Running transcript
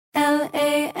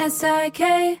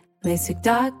LASIK,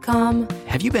 LASIK.com.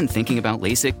 Have you been thinking about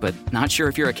LASIK but not sure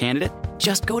if you're a candidate?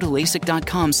 Just go to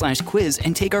LASIK.com/quiz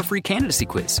and take our free candidacy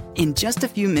quiz. In just a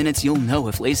few minutes, you'll know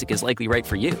if LASIK is likely right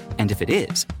for you. And if it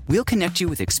is, we'll connect you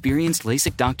with experienced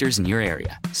LASIK doctors in your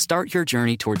area. Start your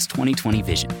journey towards 20/20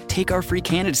 vision. Take our free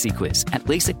candidacy quiz at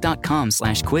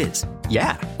LASIK.com/quiz.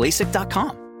 Yeah,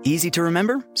 LASIK.com. Easy to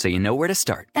remember, so you know where to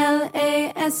start.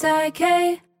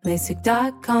 LASIK,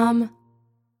 LASIK.com.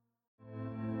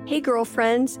 Hey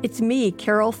girlfriends, it's me,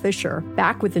 Carol Fisher,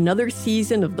 back with another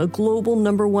season of the global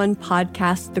 #1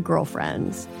 podcast, The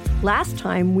Girlfriends. Last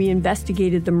time, we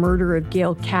investigated the murder of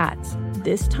Gail Katz.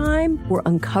 This time, we're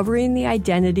uncovering the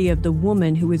identity of the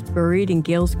woman who was buried in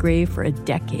Gail's grave for a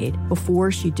decade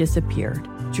before she disappeared.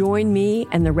 Join me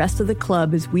and the rest of the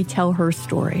club as we tell her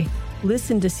story.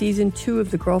 Listen to Season 2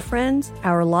 of The Girlfriends,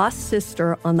 Our Lost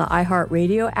Sister on the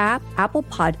iHeartRadio app, Apple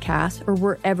Podcasts, or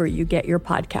wherever you get your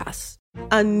podcasts.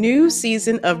 A new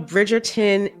season of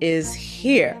Bridgerton is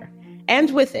here. And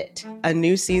with it, a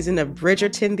new season of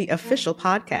Bridgerton, the official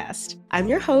podcast. I'm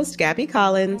your host, Gabby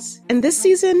Collins, and this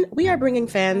season, we are bringing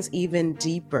fans even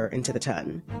deeper into the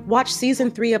ton. Watch Season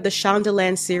 3 of the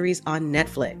Shondaland series on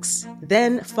Netflix.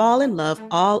 Then fall in love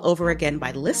all over again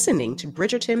by listening to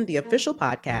Bridgerton, the official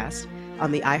podcast,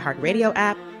 on the iHeartRadio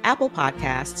app, Apple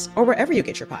Podcasts, or wherever you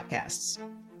get your podcasts.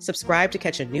 Subscribe to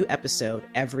catch a new episode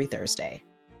every Thursday.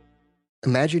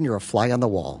 Imagine you're a fly on the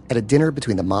wall at a dinner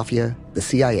between the mafia, the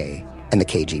CIA, and the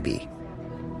KGB.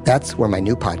 That's where my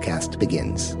new podcast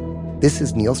begins. This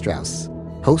is Neil Strauss,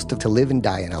 host of To Live and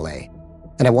Die in LA,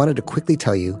 and I wanted to quickly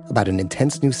tell you about an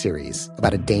intense new series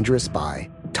about a dangerous spy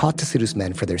taught to seduce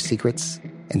men for their secrets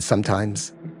and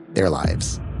sometimes their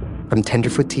lives. From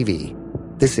Tenderfoot TV,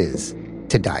 this is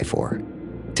To Die For.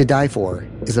 To Die For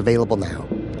is available now.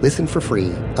 Listen for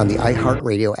free on the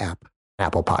iHeartRadio app,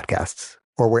 Apple Podcasts,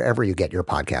 or wherever you get your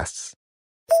podcasts.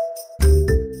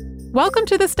 Welcome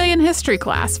to This Day in History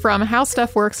class from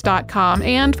HowStuffWorks.com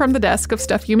and from the desk of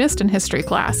Stuff You Missed in History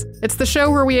class. It's the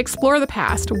show where we explore the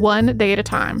past one day at a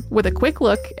time with a quick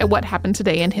look at what happened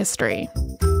today in history.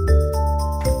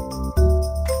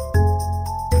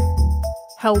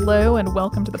 Hello and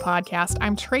welcome to the podcast.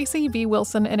 I'm Tracy V.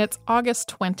 Wilson and it's August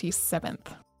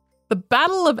 27th. The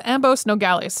Battle of Ambos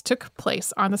Nogales took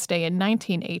place on this day in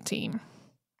 1918.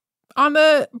 On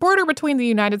the border between the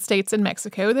United States and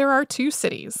Mexico, there are two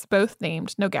cities, both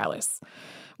named Nogales.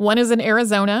 One is in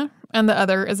Arizona, and the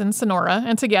other is in Sonora,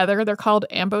 and together they're called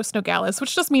Ambos Nogales,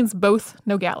 which just means both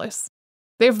Nogales.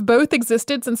 They've both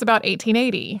existed since about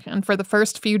 1880, and for the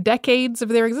first few decades of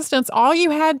their existence, all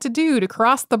you had to do to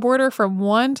cross the border from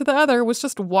one to the other was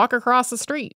just walk across the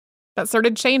street. That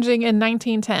started changing in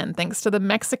 1910, thanks to the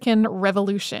Mexican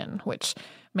Revolution, which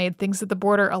made things at the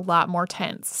border a lot more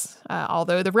tense.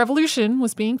 Although the revolution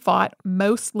was being fought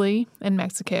mostly in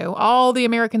Mexico, all the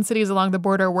American cities along the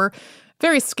border were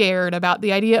very scared about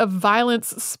the idea of violence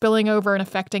spilling over and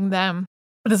affecting them.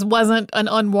 This wasn't an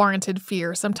unwarranted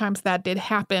fear. Sometimes that did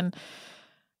happen.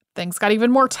 Things got even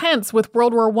more tense with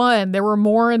World War I. There were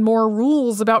more and more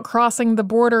rules about crossing the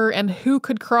border and who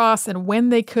could cross and when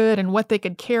they could and what they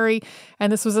could carry. And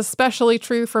this was especially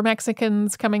true for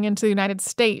Mexicans coming into the United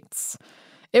States.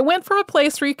 It went from a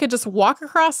place where you could just walk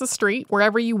across the street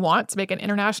wherever you want to make an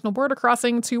international border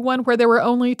crossing to one where there were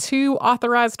only 2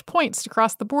 authorized points to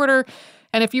cross the border.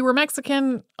 And if you were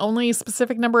Mexican, only a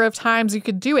specific number of times you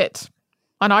could do it.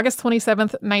 On August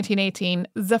 27th, 1918,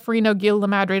 Zeferino Gil La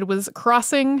Madrid was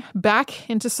crossing back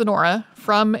into Sonora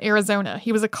from Arizona.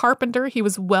 He was a carpenter. He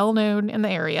was well known in the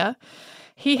area.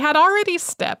 He had already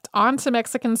stepped onto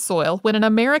Mexican soil when an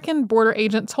American border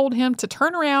agent told him to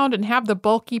turn around and have the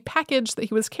bulky package that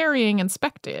he was carrying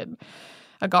inspected.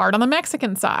 A guard on the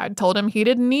Mexican side told him he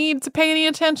didn't need to pay any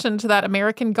attention to that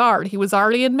American guard. He was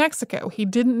already in Mexico. He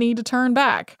didn't need to turn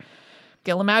back.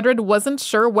 Gil La Madrid wasn't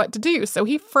sure what to do, so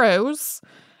he froze.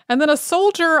 And then a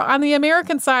soldier on the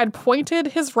American side pointed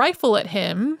his rifle at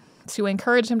him to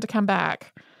encourage him to come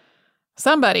back.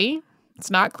 Somebody,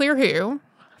 it's not clear who,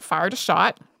 fired a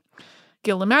shot.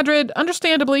 Gil La Madrid,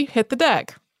 understandably, hit the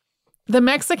deck. The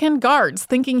Mexican guards,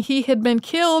 thinking he had been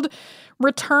killed,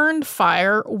 returned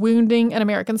fire, wounding an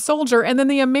American soldier, and then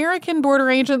the American border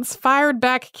agents fired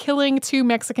back, killing 2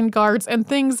 Mexican guards, and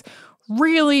things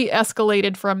really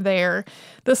escalated from there.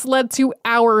 This led to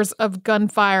hours of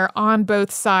gunfire on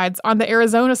both sides. On the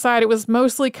Arizona side, it was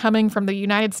mostly coming from the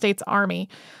United States Army.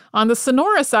 On the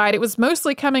Sonora side, it was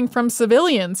mostly coming from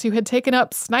civilians who had taken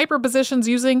up sniper positions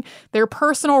using their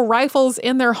personal rifles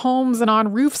in their homes and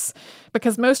on roofs,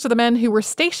 because most of the men who were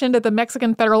stationed at the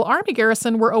Mexican Federal Army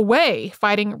garrison were away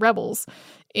fighting rebels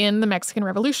in the Mexican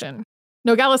Revolution.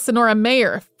 Nogales, Sonora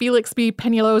Mayor Felix B.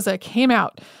 Peñalosa came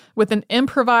out with an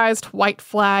improvised white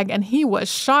flag, and he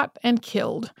was shot and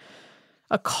killed.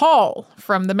 A call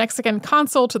from the Mexican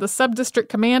consul to the subdistrict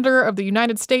commander of the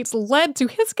United States led to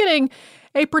his getting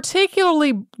a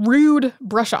particularly rude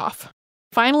brush-off.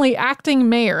 Finally, acting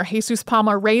mayor Jesus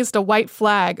Palma raised a white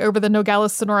flag over the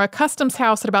Nogales, Sonora Customs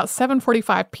House at about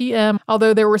 7:45 p.m.,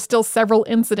 although there were still several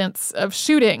incidents of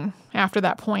shooting after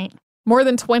that point. More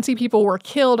than 20 people were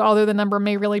killed, although the number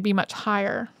may really be much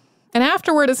higher. And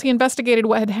afterward, as he investigated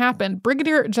what had happened,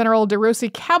 Brigadier General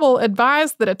DeRossi Cabell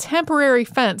advised that a temporary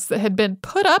fence that had been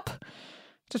put up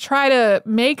to try to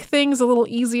make things a little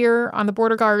easier on the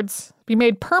border guards be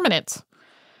made permanent.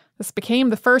 This became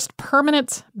the first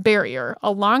permanent barrier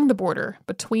along the border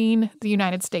between the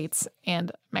United States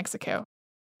and Mexico.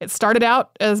 It started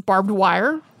out as barbed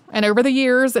wire, and over the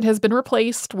years it has been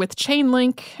replaced with chain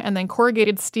link and then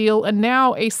corrugated steel, and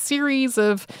now a series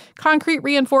of concrete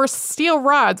reinforced steel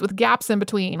rods with gaps in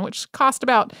between, which cost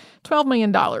about $12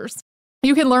 million.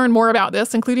 You can learn more about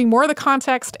this, including more of the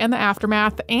context and the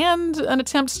aftermath, and an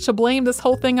attempt to blame this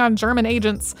whole thing on German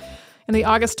agents in the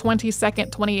August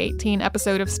 22nd, 2018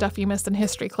 episode of Stuff You Missed in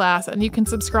History Class. And you can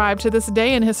subscribe to This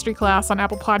Day in History Class on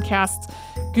Apple Podcasts,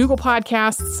 Google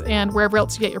Podcasts, and wherever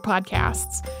else you get your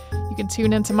podcasts. You can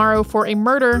tune in tomorrow for a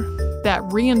murder that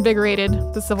reinvigorated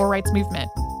the civil rights movement.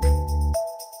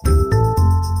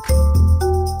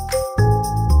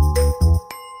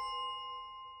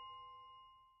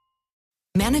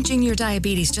 Managing your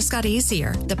diabetes just got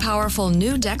easier. The powerful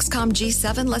new Dexcom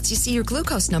G7 lets you see your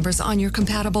glucose numbers on your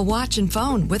compatible watch and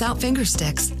phone without finger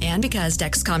sticks. And because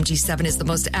Dexcom G7 is the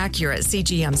most accurate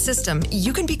CGM system,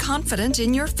 you can be confident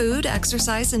in your food,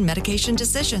 exercise, and medication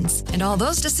decisions. And all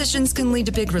those decisions can lead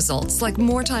to big results, like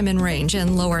more time in range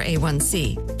and lower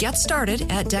A1C. Get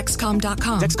started at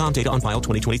Dexcom.com. Dexcom data on file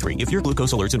 2023. If your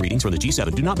glucose alerts and readings from the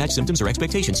G7 do not match symptoms or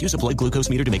expectations, use a blood glucose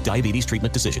meter to make diabetes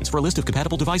treatment decisions. For a list of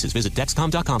compatible devices, visit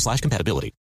Dexcom.com/compatibility.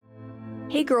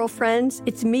 Hey girlfriends,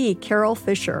 it's me, Carol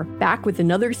Fisher, back with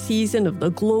another season of the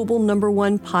global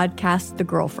 #1 podcast, The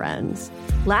Girlfriends.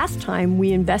 Last time,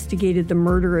 we investigated the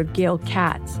murder of Gail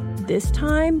Katz. This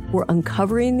time, we're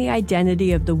uncovering the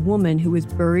identity of the woman who was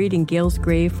buried in Gail's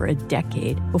grave for a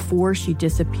decade before she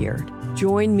disappeared.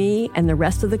 Join me and the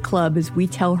rest of the club as we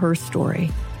tell her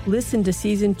story. Listen to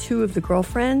Season 2 of The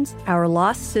Girlfriends, Our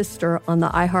Lost Sister on the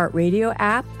iHeartRadio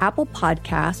app, Apple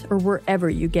Podcasts, or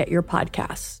wherever you get your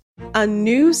podcasts. A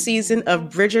new season of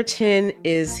Bridgerton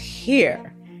is here.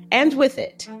 And with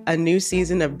it, a new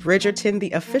season of Bridgerton,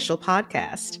 the official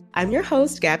podcast. I'm your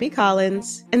host, Gabby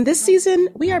Collins, and this season,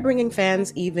 we are bringing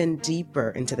fans even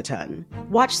deeper into the ton.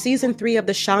 Watch Season 3 of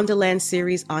the Shondaland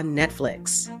series on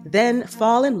Netflix. Then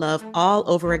fall in love all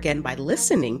over again by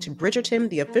listening to Bridgerton,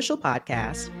 the official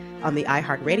podcast, on the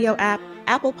iHeartRadio app,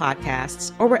 Apple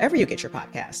Podcasts, or wherever you get your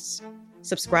podcasts.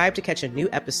 Subscribe to catch a new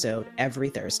episode every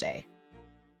Thursday.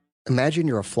 Imagine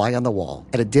you're a fly on the wall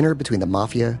at a dinner between the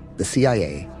mafia, the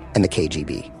CIA, and the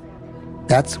KGB.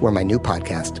 That's where my new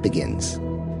podcast begins.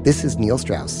 This is Neil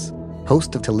Strauss,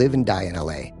 host of To Live and Die in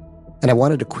LA, and I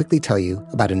wanted to quickly tell you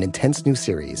about an intense new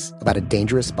series about a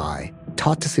dangerous spy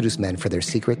taught to seduce men for their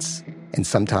secrets and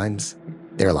sometimes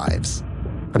their lives.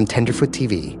 From Tenderfoot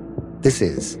TV, this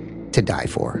is To Die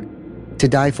For. To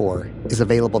Die For is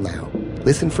available now.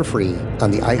 Listen for free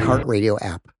on the iHeartRadio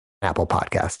app, Apple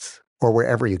Podcasts, or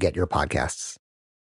wherever you get your podcasts.